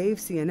 She gave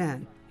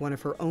CNN one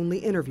of her only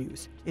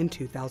interviews in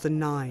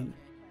 2009.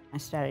 I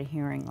started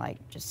hearing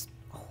just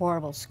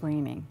horrible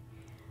screaming.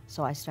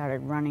 So I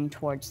started running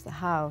towards the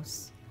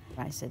house.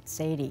 I said,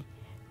 Sadie,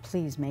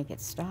 please make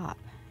it stop.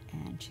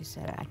 And she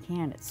said, I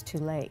can't, it's too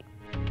late.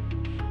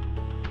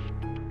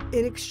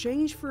 In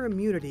exchange for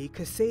immunity,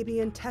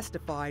 Kasabian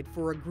testified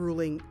for a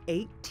grueling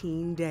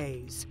 18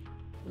 days.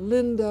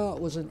 Linda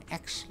was an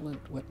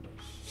excellent witness.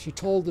 She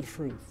told the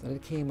truth, and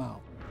it came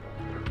out.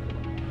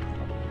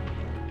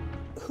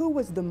 Who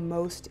was the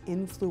most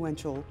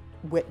influential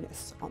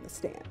witness on the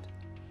stand?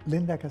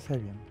 Linda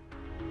Kasabian.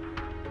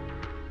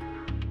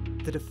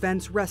 The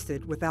defense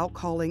rested without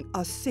calling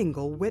a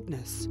single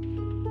witness.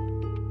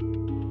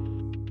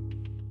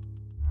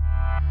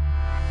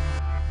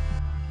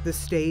 The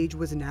stage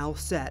was now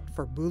set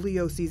for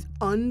Bugliosi's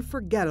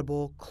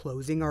unforgettable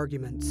closing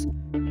arguments.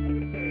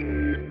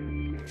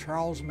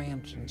 Charles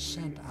Manson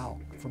sent out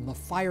from the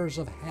fires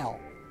of hell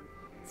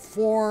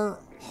 4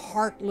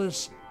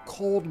 heartless,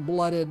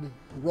 cold-blooded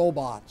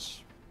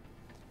robots.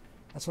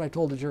 That's what I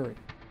told the jury.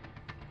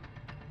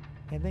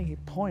 And then he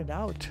pointed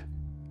out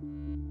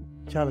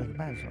Charles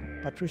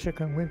Manson, Patricia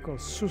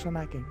Krenwinkel, Susan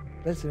Akin,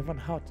 Leslie Van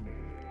Houten.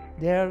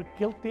 They're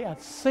guilty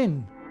as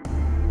sin.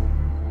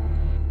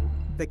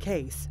 The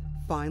case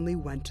finally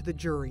went to the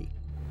jury.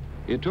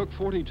 It took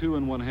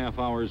 42.5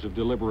 hours of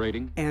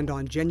deliberating. And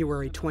on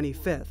January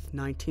 25th,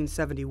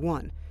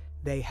 1971,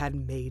 they had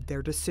made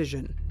their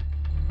decision.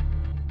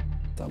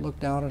 I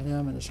looked down at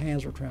him and his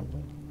hands were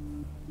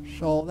trembling.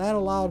 So that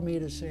allowed me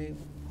to say,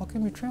 how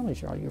come you're trembling,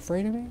 Charlie? Are you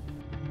afraid of me?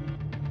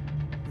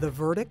 The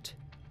verdict,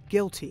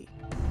 guilty.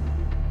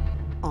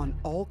 On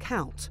all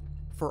counts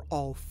for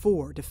all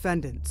 4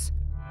 defendants.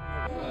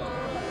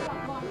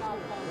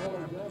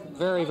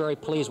 Very, very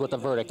pleased with the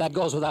verdict. That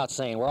goes without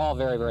saying. We're all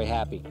very, very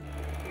happy.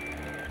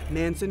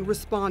 Manson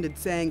responded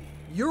saying,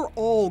 "You're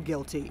all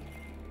guilty."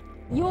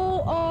 You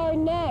are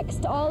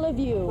next, all of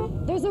you.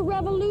 There's a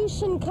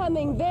revolution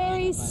coming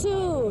very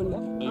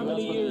soon. How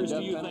many years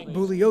do you think?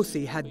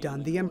 Bugliosi had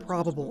done the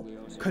improbable,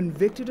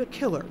 convicted a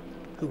killer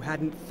who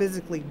hadn't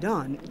physically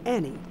done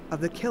any of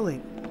the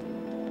killing.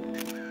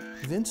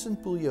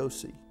 Vincent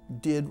Bugliosi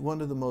did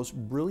one of the most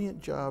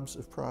brilliant jobs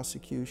of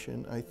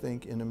prosecution, I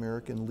think, in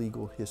American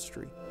legal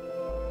history.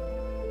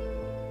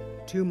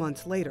 2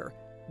 months later,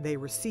 they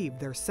received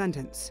their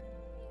sentence,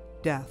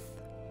 death.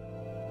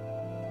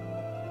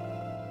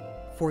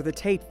 For the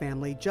Tate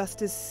family,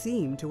 justice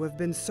seemed to have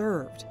been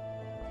served.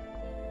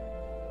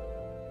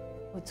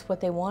 It's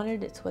what they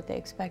wanted, it's what they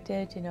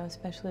expected,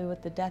 especially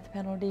with the death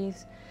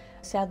penalties.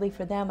 Sadly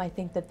for them, I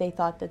think that they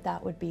thought that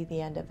that would be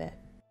the end of it.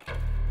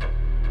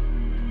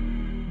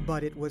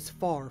 But it was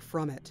far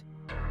from it.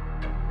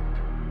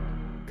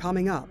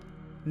 Coming up,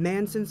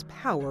 Manson's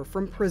power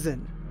from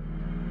prison.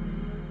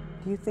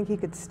 Do you think he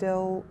could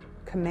still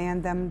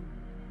command them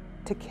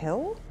to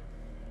kill?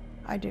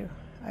 I do.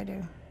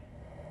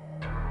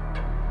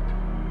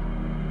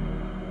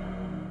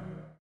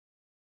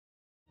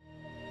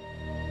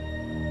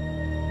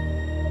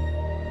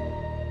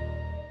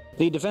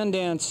 The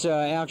defendants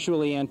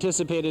actually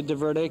anticipated the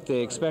verdict.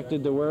 They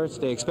expected the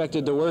worst. They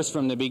expected the worst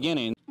from the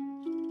beginning.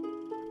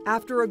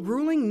 After a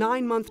grueling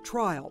 9-month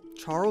trial,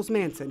 Charles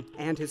Manson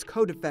and his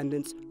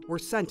co-defendants were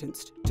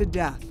sentenced to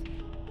death.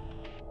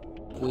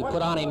 We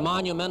put on a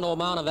monumental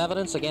amount of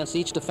evidence against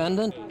each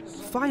defendant.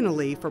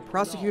 Finally, for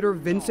prosecutor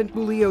Vincent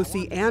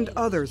Bugliosi and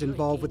others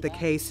involved with the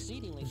case,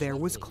 there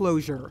was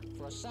closure.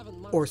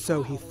 Or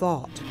so he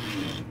thought.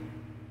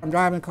 I'm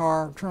driving the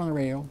car, turn on the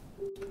radio.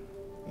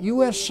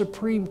 U.S.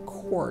 Supreme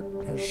Court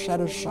has set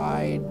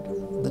aside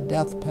the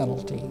death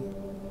penalty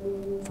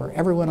for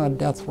everyone on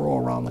death row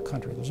around the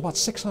country. There's about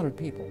 600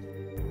 people.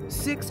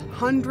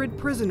 600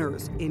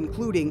 prisoners,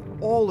 including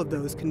all of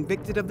those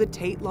convicted of the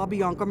Tate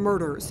LaBianca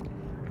murders.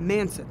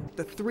 Manson,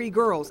 the 3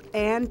 girls,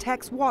 and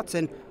Tex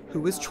Watson,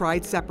 who was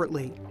tried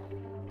separately.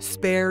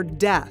 Spared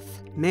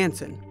death,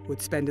 Manson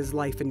would spend his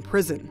life in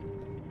prison.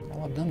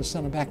 All I've done is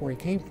send him back where he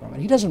came from,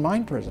 and he doesn't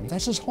mind prison.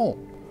 That's his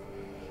home.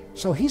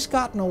 So he's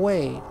gotten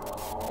away,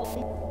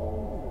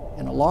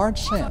 in a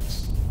large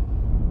sense,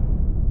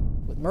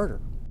 with murder.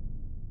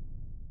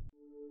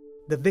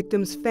 The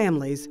victims'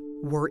 families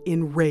were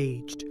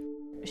enraged.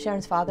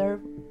 Sharon's father,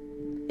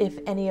 if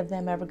any of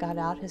them ever got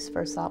out, his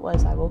first thought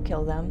was, I will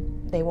kill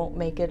them. They won't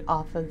make it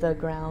off of the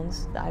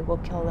grounds. I will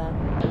kill them.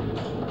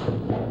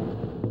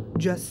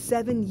 Just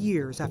 7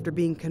 years after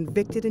being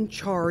convicted and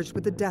charged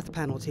with the death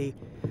penalty,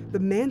 the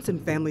Manson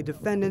family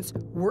defendants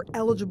were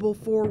eligible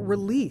for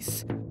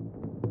release.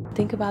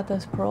 Think about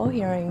those parole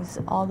hearings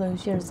all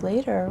those years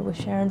later with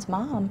Sharon's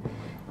mom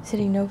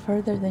sitting no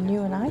further than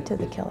you and I to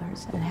the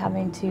killers and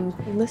having to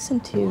listen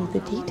to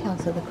the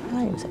details of the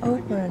crimes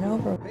over and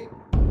over.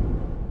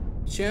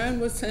 Sharon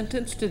was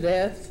sentenced to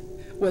death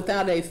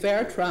without a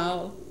fair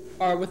trial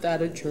or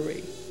without a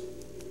jury.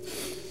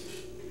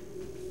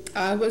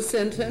 I was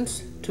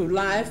sentenced to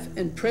life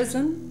in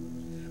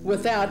prison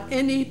without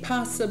any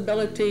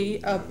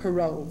possibility of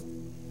parole.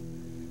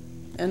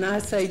 And I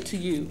say to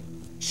you,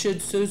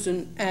 should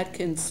Susan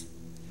Atkins'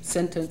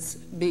 sentence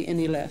be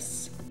any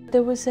less?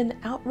 There was an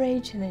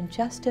outrage, an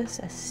injustice,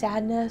 a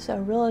sadness, a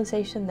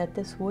realization that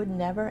this would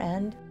never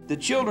end. The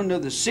children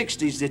of the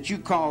 60s that you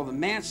call the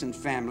Manson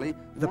family.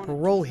 The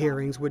parole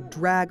hearings would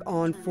drag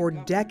on for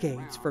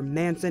decades for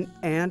Manson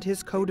and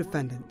his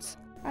co-defendants.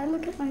 I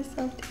look at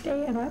myself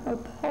today and I'm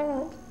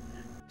appalled.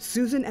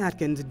 Susan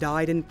Atkins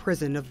died in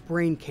prison of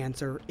brain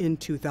cancer in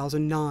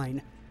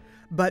 2009.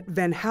 But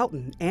Van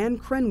Houten and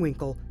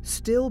Krenwinkel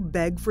still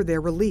beg for their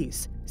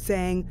release,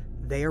 saying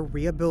they are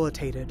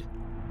rehabilitated.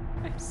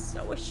 I'm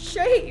so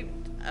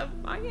ashamed of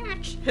my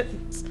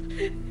actions.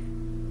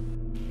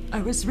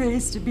 I was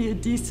raised to be a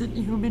decent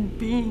human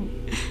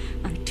being.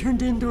 I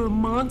turned into a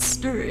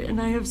monster, and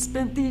I have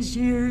spent these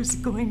years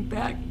going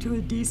back to a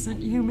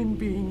decent human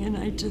being, and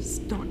I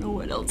just don't know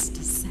what else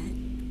to say.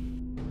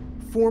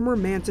 Former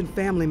Manson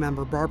family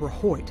member Barbara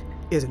Hoyt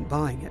isn't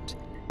buying it.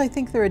 I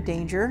think they're a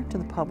danger to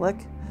the public.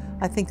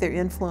 I think their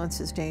influence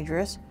is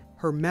dangerous.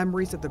 Her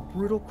memories of the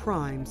brutal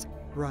crimes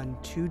run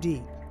too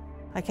deep.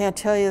 I can't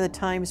tell you the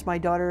times my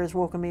daughter has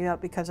woken me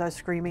up because I was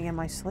screaming in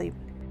my sleep.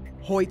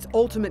 Hoyt's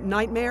ultimate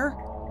nightmare?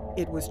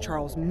 It was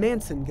Charles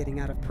Manson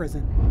getting out of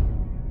prison.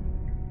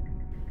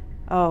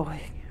 Oh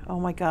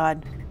my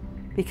God.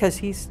 Because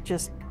he's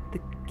just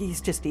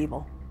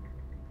evil.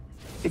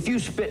 If you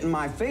spit in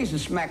my face and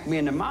smack me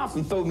in the mouth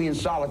and throw me in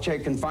solitary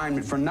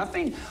confinement for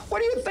nothing, what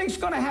do you think's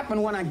gonna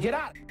happen when I get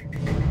out?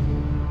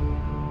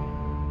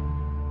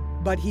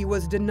 But he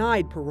was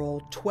denied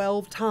parole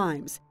 12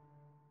 times.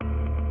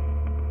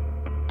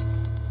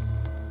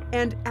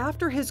 And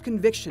after his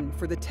conviction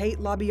for the Tate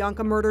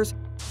LaBianca murders,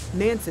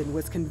 Manson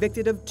was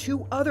convicted of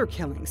 2 other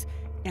killings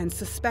and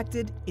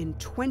suspected in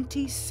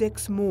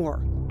 26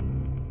 more.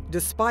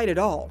 Despite it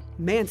all,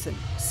 Manson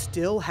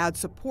still had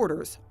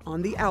supporters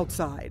on the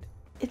outside.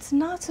 It's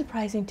not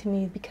surprising to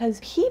me because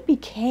he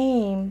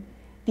became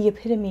the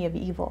epitome of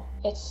evil.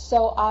 It's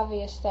so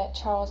obvious that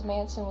Charles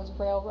Manson was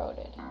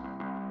railroaded.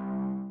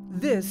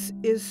 This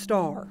is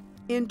Star.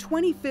 In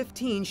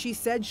 2015, she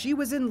said she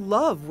was in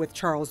love with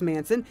Charles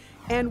Manson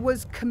and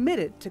was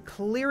committed to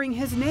clearing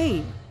his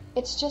name.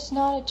 It's just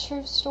not a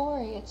true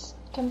story. It's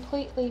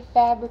completely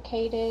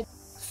fabricated.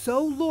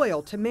 So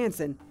loyal to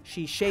Manson,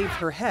 she shaved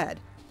her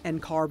head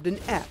and carved an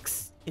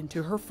X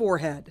into her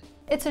forehead.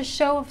 It's a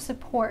show of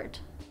support.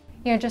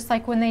 Just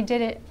like when they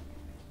did it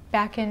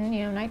back in,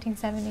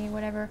 1970,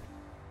 whatever.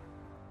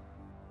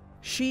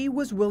 She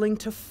was willing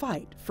to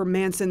fight for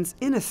Manson's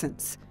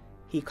innocence.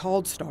 He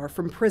called Star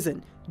from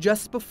prison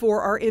just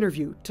before our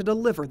interview to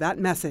deliver that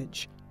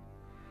message.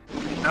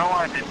 No,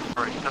 I didn't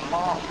break the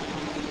law.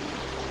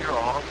 You're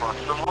all a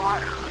bunch of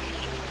liars.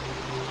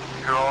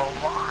 You're all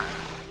liars.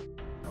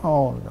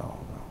 Oh, no.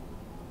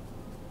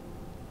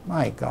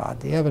 My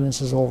God, the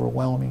evidence is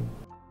overwhelming.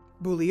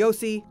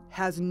 Bugliosi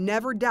has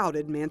never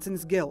doubted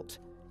Manson's guilt.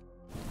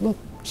 Look,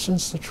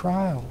 since the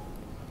trial,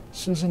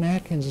 Susan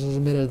Atkins has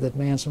admitted that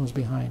Manson was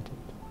behind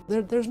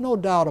it. There's no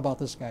doubt about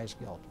this guy's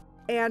guilt.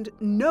 And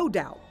no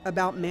doubt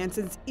about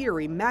Manson's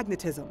eerie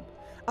magnetism,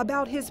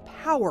 about his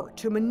power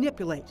to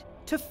manipulate,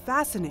 to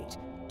fascinate,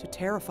 to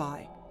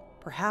terrify,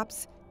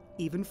 perhaps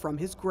even from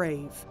his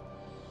grave.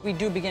 We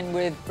do begin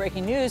with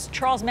breaking news.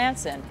 Charles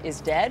Manson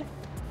is dead.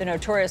 The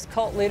notorious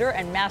cult leader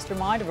and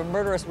mastermind of a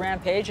murderous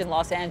rampage in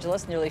Los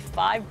Angeles nearly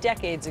 5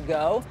 decades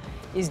ago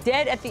is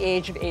dead at the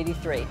age of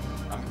 83.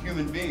 I'm a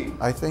human being.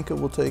 I think it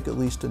will take at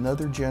least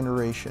another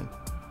generation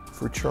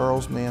for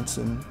Charles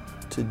Manson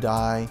to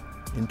die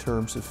in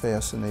terms of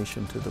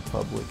fascination to the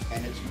public.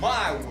 And it's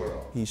my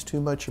world. He's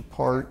too much a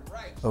part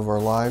of our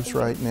lives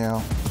right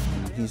now.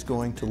 He's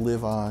going to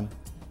live on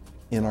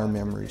in our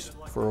memories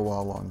for a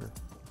while longer.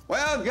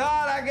 Well,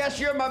 God, I guess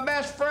you're my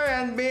best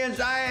friend, being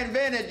I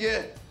invented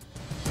you.